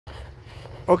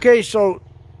Okay, so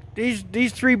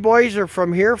these three boys are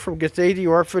from here, from Gathaithi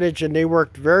Orphanage, and they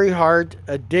worked very hard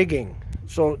at digging.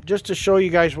 So just to show you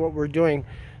guys what we're doing,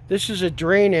 this is a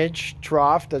drainage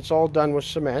trough that's all done with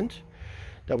cement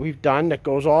that we've done, that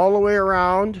goes all the way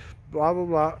around, blah, blah,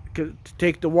 blah, to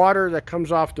take the water that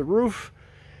comes off the roof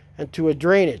and to a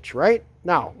drainage, right?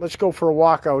 Now, let's go for a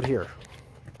walk out here.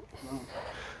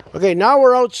 Okay, now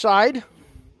we're outside,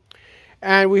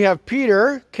 and we have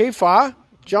Peter, Kefa,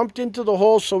 jumped into the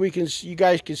hole so you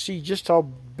guys can see just how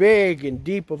big and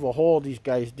deep of a hole these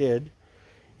guys did.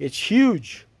 It's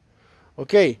huge.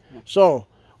 Okay, so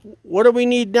what do we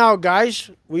need now, guys?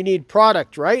 We need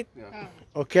product, right? Yeah.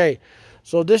 Okay,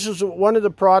 so this is one of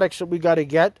the products that we got to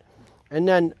get. And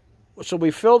then, so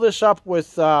we fill this up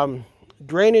with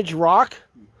drainage rock,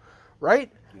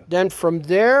 right? Yeah. Then from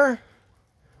there,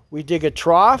 we dig a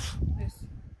trough,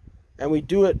 and we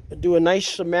do a nice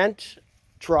cement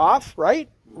trough, right?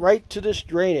 Right to this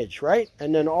drainage, right?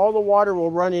 And then all the water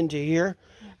will run into here,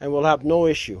 and we'll have no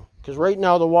issue. Because right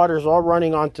now the water is all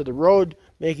running onto the road,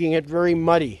 making it very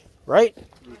muddy, right?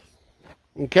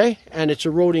 Okay? And it's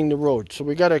eroding the road. So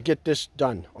we got to get this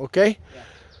done, okay? Yeah.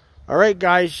 All right,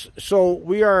 guys. So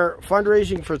we are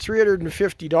fundraising for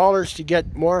 $350 to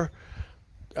get more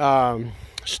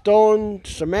stone,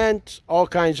 cement, all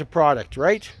kinds of product,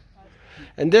 right?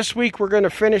 And this week we're going to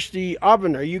finish the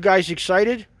oven. Are you guys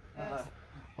excited?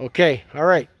 Okay. All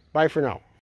right. Bye for now.